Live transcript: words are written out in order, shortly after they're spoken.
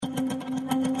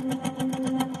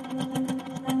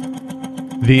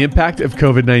The impact of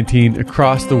COVID-19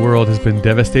 across the world has been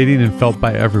devastating and felt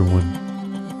by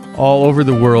everyone. All over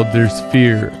the world, there's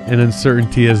fear and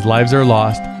uncertainty as lives are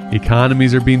lost,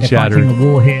 economies are being shattered. They're fighting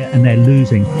a war here and they're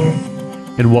losing.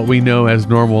 And what we know as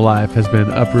normal life has been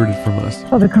uprooted from us.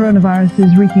 Well, the coronavirus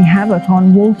is wreaking havoc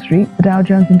on Wall Street. The Dow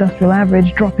Jones Industrial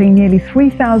Average dropping nearly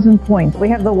 3,000 points. We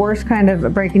have the worst kind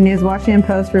of breaking news. Washington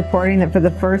Post reporting that for the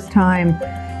first time,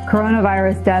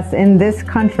 coronavirus deaths in this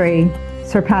country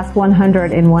surpassed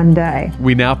 100 in one day.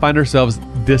 We now find ourselves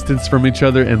distanced from each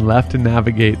other and left to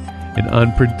navigate an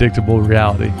unpredictable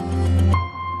reality.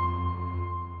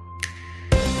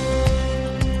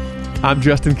 I'm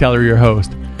Justin Keller, your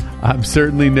host. I'm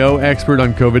certainly no expert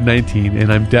on COVID-19,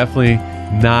 and I'm definitely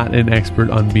not an expert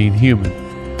on being human.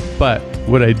 But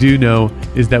what I do know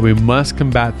is that we must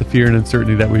combat the fear and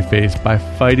uncertainty that we face by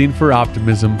fighting for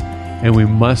optimism, and we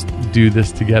must do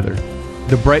this together.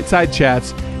 The Brightside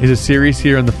Chats is a series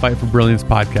here on the Fight for Brilliance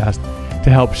podcast to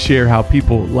help share how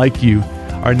people like you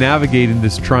are navigating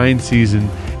this trying season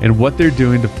and what they're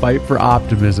doing to fight for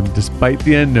optimism despite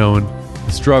the unknown,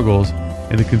 the struggles,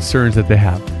 and the concerns that they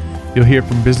have. You'll hear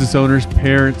from business owners,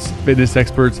 parents, fitness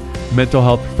experts, mental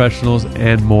health professionals,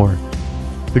 and more.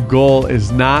 The goal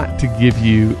is not to give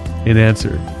you an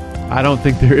answer. I don't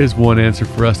think there is one answer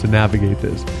for us to navigate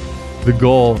this. The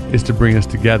goal is to bring us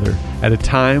together at a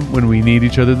time when we need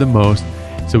each other the most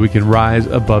so we can rise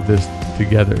above this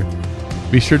together.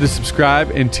 Be sure to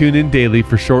subscribe and tune in daily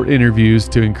for short interviews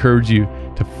to encourage you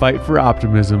to fight for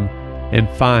optimism and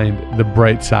find the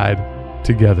bright side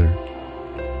together.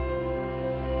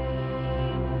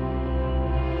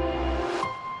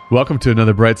 Welcome to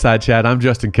another Brightside Chat. I'm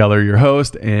Justin Keller, your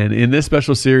host, and in this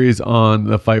special series on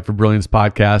the Fight for Brilliance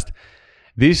podcast,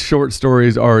 these short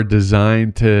stories are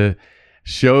designed to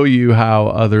show you how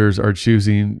others are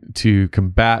choosing to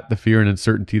combat the fear and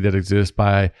uncertainty that exists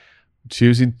by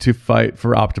choosing to fight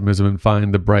for optimism and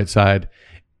find the bright side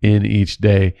in each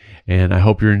day. And I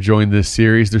hope you're enjoying this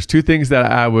series. There's two things that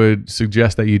I would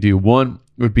suggest that you do. One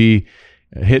would be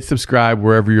hit subscribe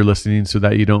wherever you're listening so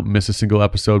that you don't miss a single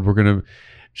episode. We're going to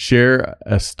share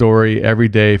a story every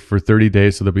day for 30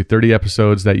 days. So there'll be 30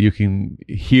 episodes that you can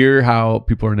hear how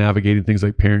people are navigating things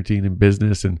like parenting and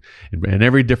business and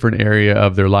every different area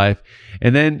of their life.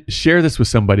 And then share this with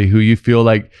somebody who you feel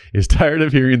like is tired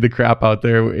of hearing the crap out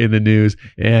there in the news.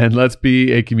 And let's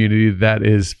be a community that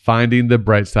is finding the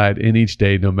bright side in each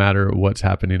day, no matter what's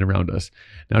happening around us.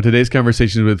 Now, today's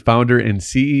conversation is with founder and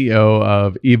CEO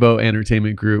of Evo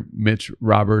Entertainment Group, Mitch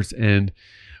Roberts. And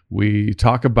we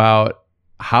talk about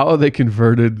how they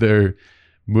converted their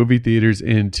movie theaters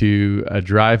into a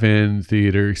drive-in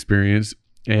theater experience.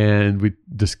 And we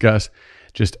discuss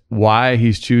just why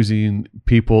he's choosing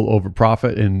people over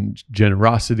profit and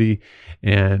generosity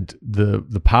and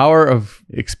the power of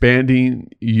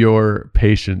expanding your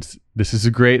patience. This is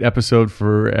a great episode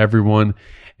for everyone.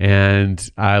 And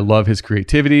I love his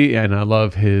creativity and I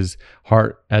love his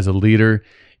heart as a leader.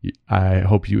 I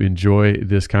hope you enjoy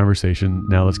this conversation.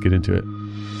 Now let's get into it.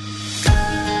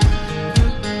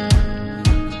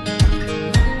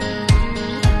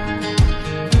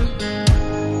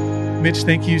 Mitch,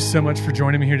 thank you so much for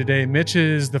joining me here today. Mitch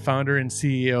is the founder and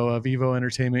CEO of Evo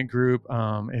Entertainment Group.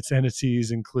 Its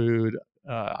entities include,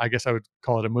 I guess I would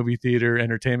call it a movie theater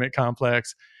entertainment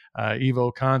complex,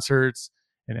 Evo Concerts,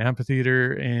 an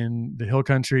amphitheater in the Hill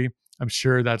Country. I'm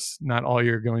sure that's not all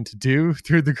you're going to do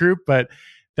through the group, but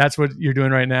that's what you're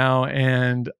doing right now.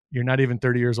 And you're not even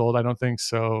 30 years old, I don't think.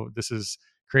 So this is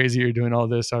crazy. You're doing all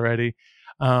this already.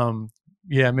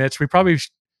 Mitch, we probably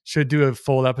should do a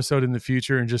full episode in the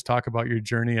future and just talk about your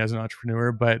journey as an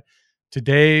entrepreneur. But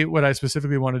today, what I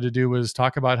specifically wanted to do was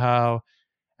talk about how,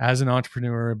 as an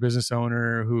entrepreneur, a business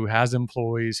owner who has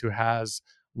employees, who has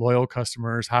loyal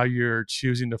customers, how you're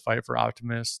choosing to fight for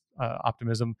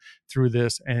optimism through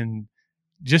this and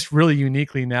just really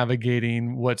uniquely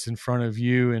navigating what's in front of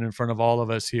you and in front of all of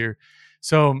us here.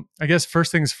 So I guess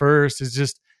first things first is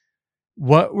just,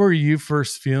 what were you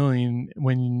first feeling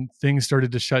when things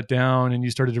started to shut down and you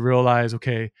started to realize,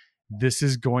 okay, this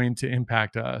is going to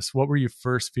impact us? What were you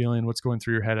first feeling? What's going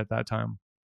through your head at that time?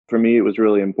 For me, it was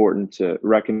really important to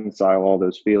reconcile all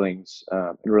those feelings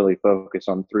and really focus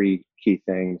on three key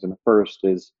things. And the first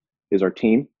is our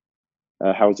team.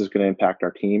 How is this going to impact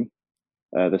our team?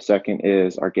 The second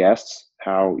is our guests.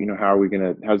 How's this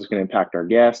going to impact our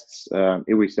guests?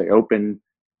 If we stay open,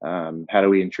 how do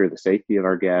we ensure the safety of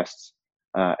our guests?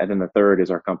 And then the third is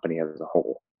our company as a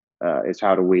whole, is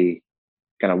how do we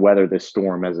kind of weather this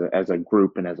storm as a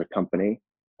group and as a company.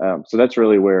 So that's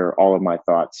really where all of my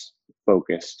thoughts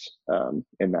focused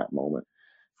in that moment.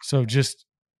 So just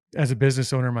as a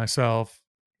business owner myself,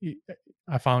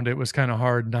 I found it was kind of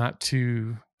hard not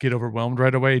to get overwhelmed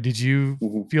right away. Did you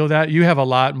hmm feel that? You have a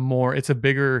lot more, it's a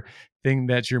bigger thing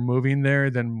that you're moving there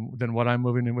than what I'm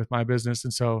moving in with my business.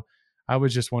 And so I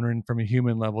was just wondering from a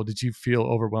human level, did you feel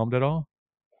overwhelmed at all?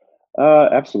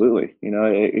 Absolutely.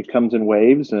 It comes in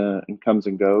waves and comes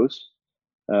and goes.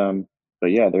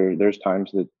 But yeah, there's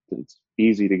times that it's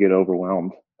easy to get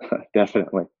overwhelmed.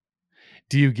 Definitely.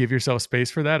 Do you give yourself space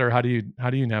for that, or how do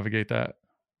you navigate that?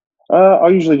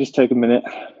 I'll usually just take a minute.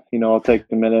 I'll take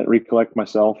a minute, recollect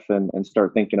myself, and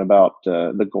start thinking about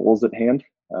the goals at hand.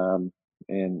 Um,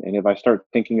 and if I start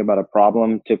thinking about a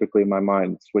problem, typically my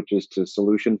mind switches to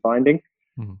solution finding.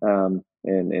 Mhm.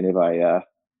 And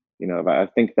if I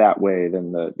think that way,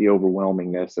 then the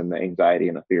overwhelmingness and the anxiety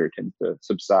and the fear tend to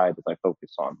subside as I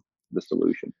focus on the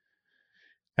solution.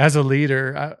 As a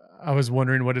leader, I was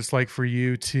wondering what it's like for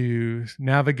you to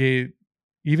navigate,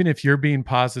 even if you're being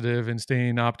positive and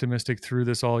staying optimistic through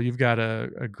this all. You've got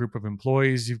a group of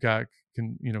employees, you've got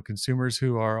consumers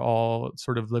who are all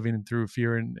sort of living through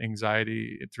fear and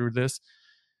anxiety through this.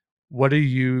 What are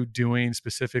you doing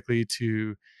specifically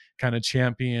to kind of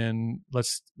champion,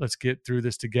 let's get through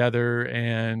this together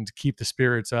and keep the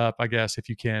spirits up, I guess, if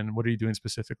you can? What are you doing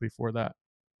specifically for that?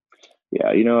 Yeah,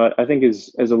 I think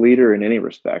as a leader in any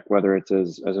respect, whether it's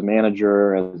as a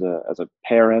manager, as a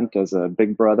parent, as a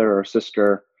big brother or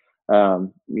sister,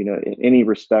 in any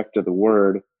respect of the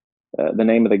word, the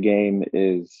name of the game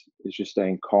is just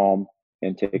staying calm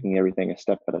and taking everything a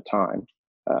step at a time.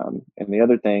 And the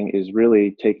other thing is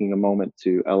really taking a moment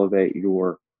to elevate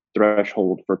your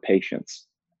threshold for patience.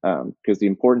 Because the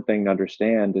important thing to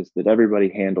understand is that everybody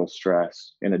handles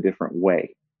stress in a different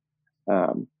way.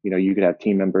 You could have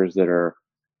team members that are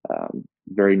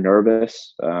very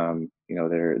nervous.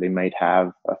 They might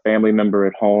have a family member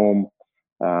at home,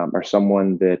 or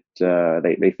someone that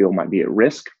they feel might be at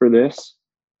risk for this,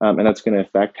 and that's going to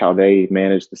affect how they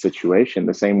manage the situation.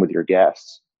 The same with your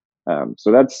guests.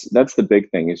 So that's the big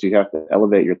thing, is you have to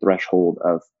elevate your threshold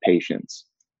of patience,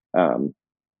 um,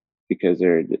 because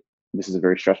this is a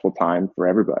very stressful time for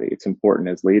everybody. It's important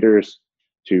as leaders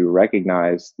to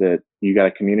recognize that you got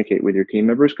to communicate with your team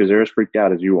members because they're as freaked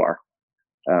out as you are.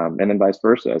 And then vice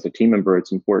versa. As a team member,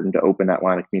 it's important to open that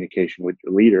line of communication with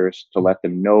your leaders to let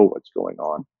them know what's going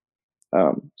on.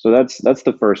 So that's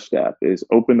the first step, is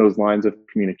open those lines of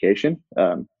communication.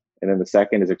 And then the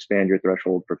second is expand your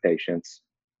threshold for patience.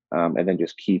 And then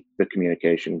just keep the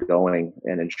communication going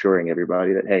and ensuring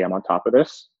everybody that, hey, I'm on top of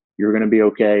this. You're going to be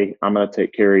okay. I'm going to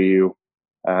take care of you.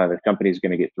 The company's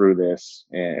going to get through this,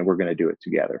 and we're going to do it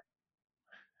together.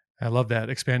 I love that.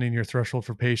 Expanding your threshold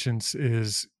for patience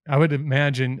is, I would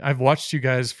imagine, I've watched you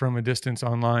guys from a distance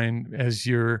online as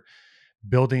you're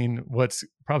building what's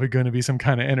probably going to be some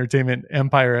kind of entertainment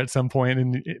empire at some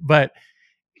point. But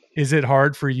is it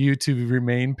hard for you to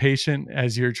remain patient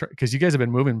as you're, because you guys have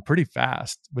been moving pretty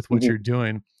fast with what Mhm. you're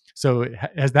doing. So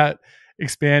has that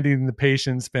expanding the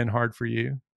patience been hard for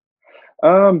you?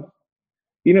 Um,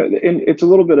 and it's a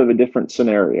little bit of a different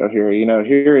scenario here.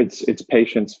 Here it's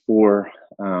patience for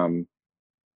um,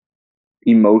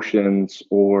 emotions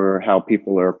or how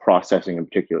people are processing a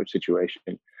particular situation.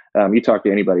 You talk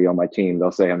to anybody on my team,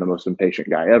 they'll say I'm the most impatient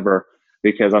guy ever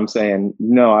because I'm saying,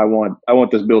 no, I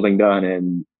want this building done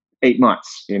in 8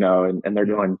 months, and they're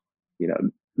Yeah. going,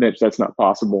 Mitch, that's not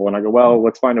possible. And I go, well,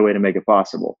 let's find a way to make it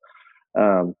possible.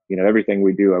 Everything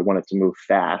we do, I want it to move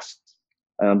fast.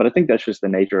 But I think that's just the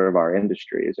nature of our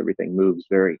industry, is everything moves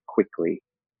very quickly.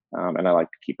 And I like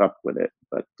to keep up with it.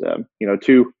 But,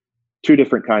 two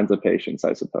different kinds of patience,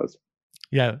 I suppose.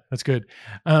 Yeah, that's good.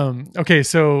 Okay,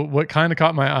 so what kind of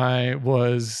caught my eye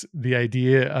was the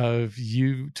idea of,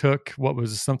 you took what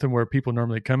was something where people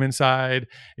normally come inside,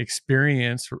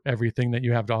 experience everything that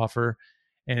you have to offer,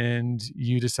 and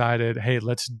you decided, hey,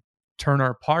 let's turn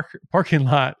our parking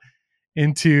lot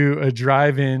into a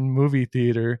drive-in movie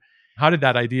theater. How did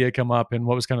that idea come up, and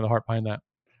what was kind of the heart behind that?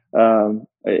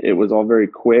 It was all very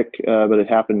quick, but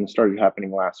started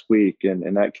happening last week.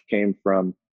 And that came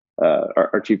from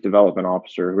our chief development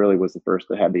officer, who really was the first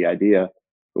that had the idea.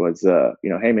 Was,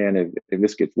 hey man, if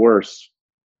this gets worse,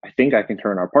 I think I can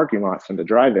turn our parking lots into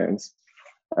drive-ins.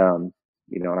 And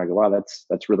I go, wow,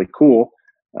 that's really cool.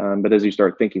 But as you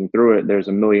start thinking through it, there's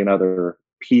a million other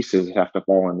pieces that have to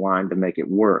fall in line to make it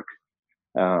work.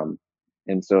 Um,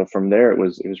 and so from there, it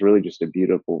was really just a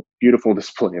beautiful, beautiful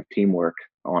display of teamwork.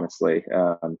 Honestly,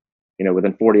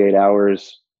 within 48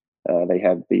 hours, they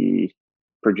had the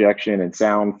projection and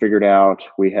sound figured out.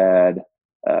 We had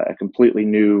a completely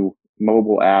new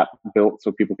mobile app built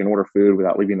so people can order food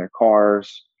without leaving their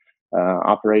cars.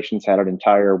 Operations had an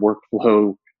entire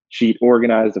workflow sheet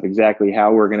organized of exactly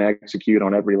how we're going to execute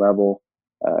on every level.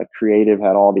 creative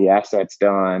had all the assets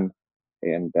done,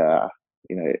 and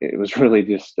it was really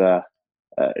just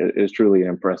it was truly an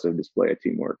impressive display of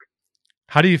teamwork.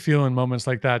 How do you feel in moments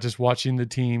like that, just watching the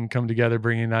team come together,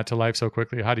 bringing that to life so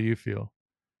quickly? How do you feel?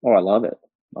 Oh, I love it.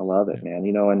 I love it, man.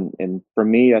 And for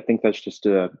me, I think that's just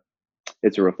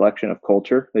it's a reflection of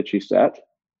culture that you set.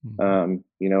 Mhm.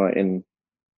 And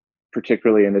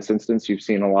particularly in this instance, you've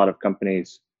seen a lot of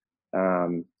companies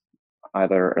um,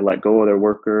 either let go of their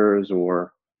workers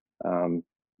or um,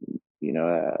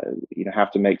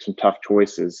 have to make some tough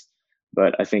choices.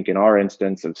 But I think in our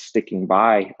instance of sticking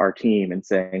by our team and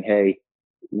saying, "Hey,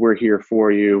 we're here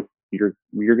for you. You're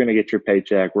going to get your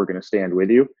paycheck. We're going to stand with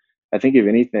you." I think if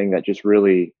anything, that just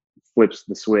really flips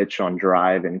the switch on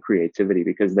drive and creativity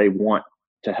because they want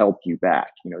to help you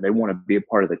back. They want to be a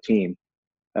part of the team,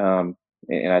 and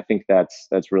I think that's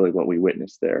really what we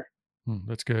witnessed there.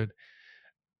 That's good.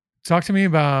 Talk to me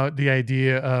about the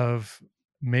idea of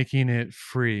making it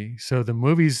free. So the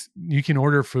movies, you can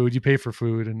order food, you pay for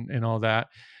food and all that,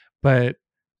 but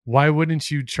why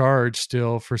wouldn't you charge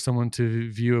still for someone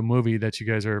to view a movie that you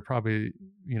guys are probably,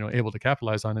 able to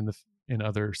capitalize on in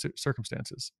other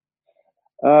circumstances?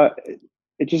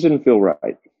 It just didn't feel right.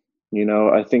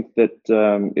 I think that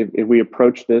if we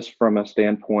approach this from a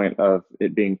standpoint of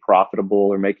it being profitable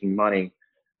or making money,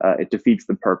 it defeats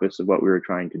the purpose of what we were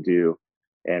trying to do.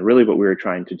 And really, what we were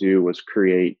trying to do was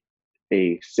create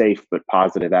a safe but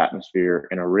positive atmosphere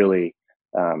in a really,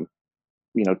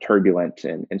 turbulent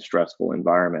and stressful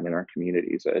environment in our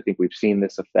communities. I think we've seen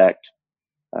this effect,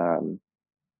 um,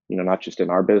 not just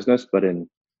in our business, but in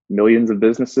millions of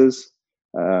businesses.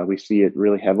 We see it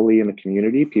really heavily in the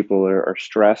community. People are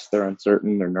stressed, they're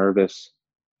uncertain, they're nervous,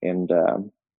 and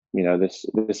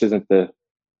this isn't the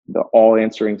all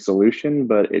answering solution,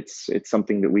 but it's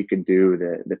something that we could do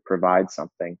that provides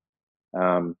something.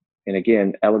 And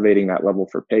again, elevating that level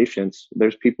for patients.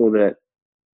 There's people that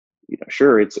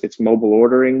sure it's mobile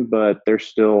ordering, but there's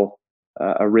still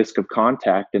a risk of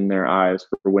contact in their eyes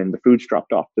for when the food's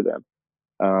dropped off to them.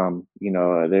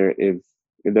 They're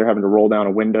if they're having to roll down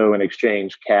a window and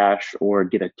exchange cash or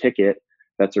get a ticket,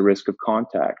 that's a risk of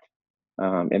contact.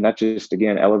 And that just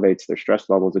again elevates their stress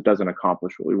levels. It doesn't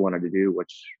accomplish what we wanted to do,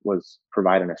 which was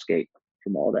provide an escape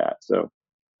from all that. So,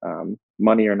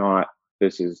 money or not,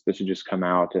 this should just come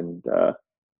out and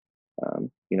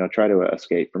try to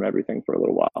escape from everything for a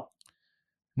little while.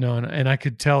 No, and I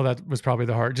could tell that was probably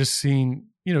the heart. Just seeing,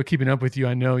 keeping up with you,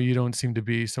 I know you don't seem to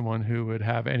be someone who would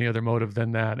have any other motive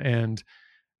than that. And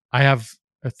I have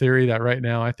a theory that right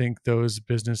now, I think those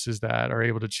businesses that are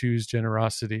able to choose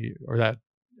generosity or that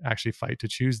actually fight to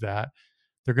choose that,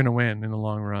 they're going to win in the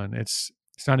long run. It's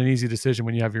not an easy decision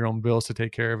when you have your own bills to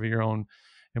take care of, your own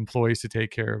employees to take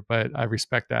care of, but I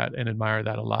respect that and admire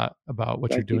that a lot about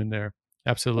what you're Thank you. doing there.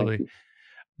 Thank Absolutely.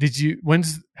 you.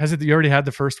 You already had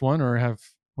the first one or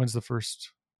when's the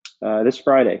first? This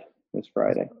Friday. This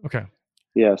Friday. Okay.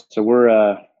 Yeah. So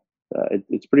we're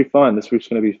it's pretty fun. This week's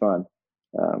going to be fun.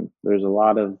 There's a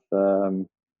lot of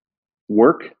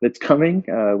work that's coming,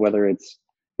 whether it's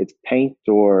paint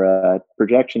or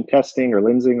projection testing or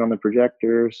lensing on the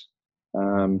projectors.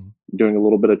 Doing a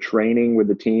little bit of training with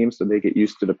the team so they get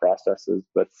used to the processes.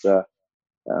 But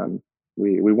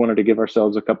we wanted to give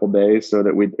ourselves a couple days so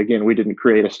that we didn't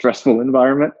create a stressful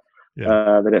environment.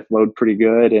 Yeah. That it flowed pretty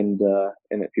good and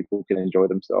that people can enjoy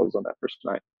themselves on that first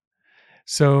night.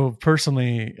 So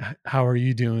personally, how are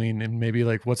you doing? And maybe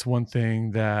like, what's one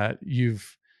thing that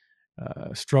you've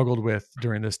struggled with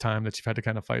during this time that you've had to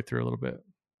kind of fight through a little bit?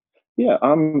 Yeah,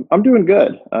 I'm doing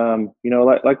good.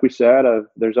 Like we said,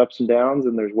 there's ups and downs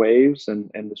and there's waves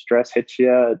and the stress hits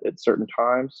you at certain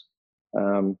times.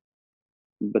 Um,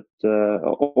 but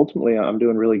ultimately, I'm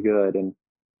doing really good. And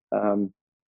um,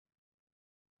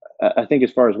 I think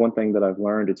as far as one thing that I've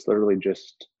learned, it's literally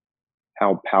just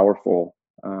how powerful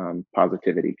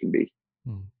positivity can be.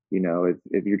 Mm.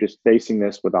 If you're just facing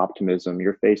this with optimism,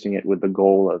 you're facing it with the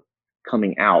goal of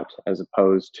coming out as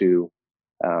opposed to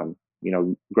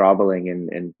groveling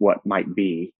in what might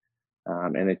be,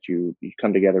 and that you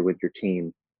come together with your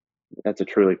team. That's a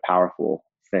truly powerful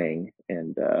thing,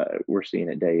 and we're seeing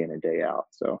it day in and day out.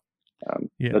 So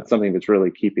Yeah. that's something that's really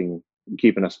keeping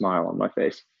a smile on my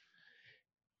face.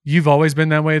 You've always been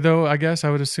that way though, I guess I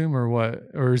would assume, or what?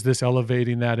 Or is this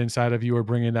elevating that inside of you or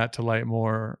bringing that to light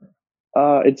more?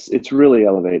 It's really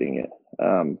elevating it.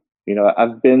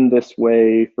 I've been this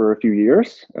way for a few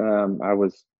years. I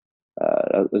was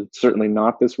certainly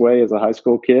not this way as a high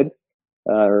school kid,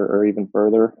 or even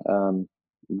further.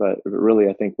 But really,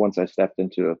 I think once I stepped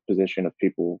into a position of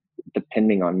people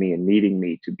depending on me and needing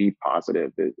me to be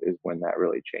positive is when that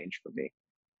really changed for me.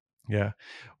 Yeah.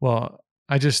 Well,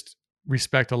 I just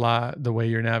respect a lot the way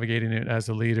you're navigating it as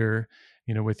a leader,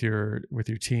 with your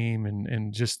team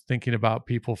and just thinking about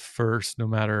people first, no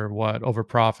matter what, over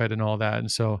profit and all that.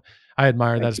 And so I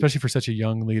admire that, especially for such a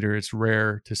young leader. It's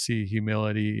rare to see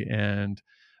humility and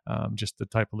just the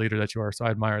type of leader that you are. So I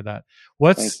admire that.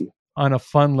 What's on a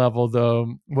fun level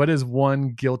though? What is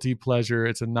one guilty pleasure?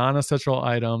 It's a non-essential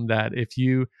item that if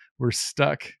you were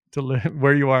stuck to live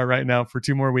where you are right now for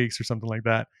 2 more weeks or something like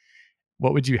that,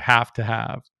 what would you have to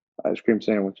have? Ice cream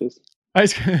sandwiches.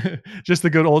 Just the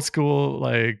good old school,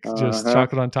 like just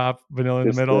chocolate on top, vanilla in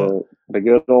the middle. The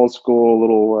good old school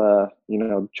little,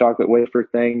 chocolate wafer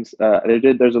things.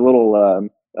 There's a little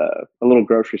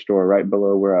grocery store right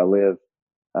below where I live,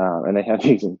 and they have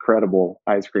these incredible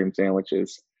ice cream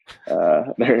sandwiches.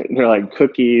 They're like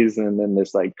cookies and then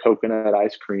this like coconut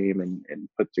ice cream and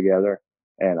put together.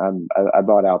 And I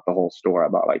bought out the whole store. I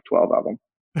bought like 12 of them.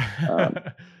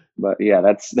 But yeah,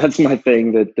 that's my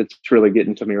thing that's really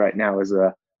getting to me right now is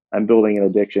I'm building an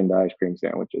addiction to ice cream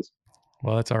sandwiches.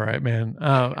 Well, that's all right, man.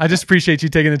 I just appreciate you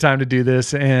taking the time to do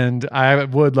this. And I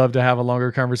would love to have a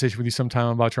longer conversation with you sometime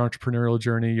about your entrepreneurial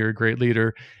journey. You're a great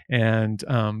leader. And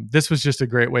this was just a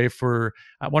great way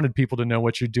I wanted people to know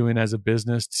what you're doing as a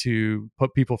business to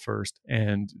put people first.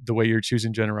 And the way you're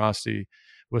choosing generosity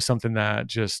was something that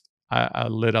just I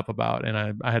lit up about.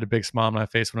 And I had a big smile on my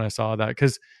face when I saw that,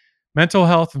 because mental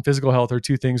health and physical health are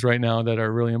 2 things right now that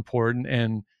are really important.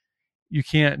 And you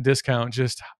can't discount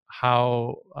just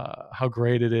how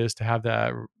great it is to have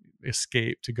that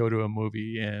escape to go to a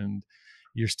movie, and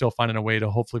you're still finding a way to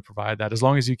hopefully provide that as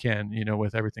long as you can,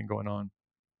 with everything going on.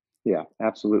 Yeah,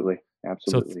 absolutely.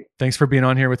 So thanks for being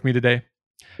on here with me today.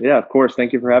 Yeah, of course.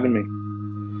 Thank you for having me.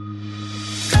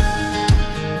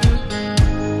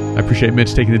 I appreciate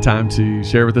Mitch taking the time to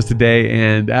share with us today.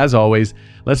 And as always,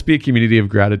 let's be a community of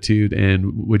gratitude.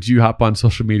 And would you hop on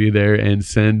social media there and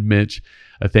send Mitch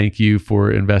a thank you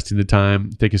for investing the time?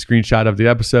 Take a screenshot of the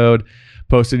episode,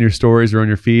 post it in your stories or on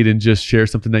your feed, and just share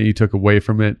something that you took away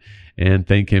from it and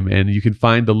thank him. And you can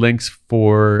find the links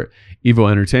for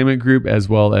Evo Entertainment Group as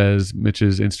well as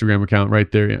Mitch's Instagram account right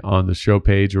there on the show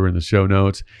page or in the show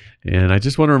notes. And I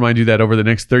just want to remind you that over the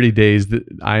next 30 days that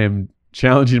I am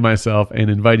challenging myself and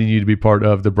inviting you to be part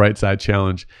of the Brightside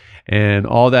Challenge. And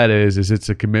all that is it's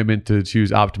a commitment to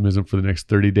choose optimism for the next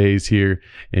 30 days here.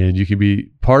 And you can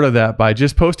be part of that by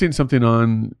just posting something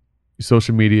on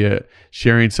social media,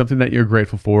 sharing something that you're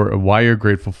grateful for or why you're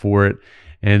grateful for it.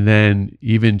 And then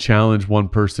even challenge one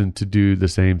person to do the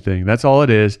same thing. That's all it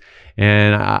is.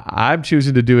 And I'm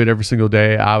choosing to do it every single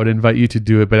day. I would invite you to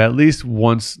do it, but at least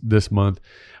once this month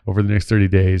over the next 30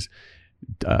 days,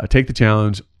 take the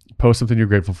challenge. Post something you're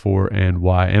grateful for and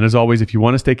why. And as always, if you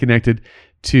want to stay connected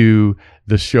to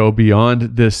the show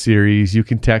beyond this series, you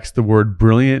can text the word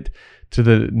brilliant to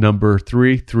the number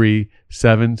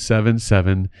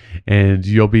 33777, and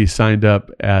you'll be signed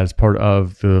up as part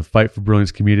of the Fight for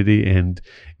Brilliance community and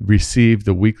receive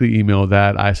the weekly email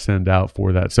that I send out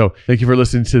for that. So thank you for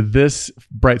listening to this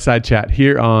Brightside Chat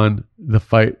here on the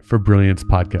Fight for Brilliance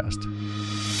podcast.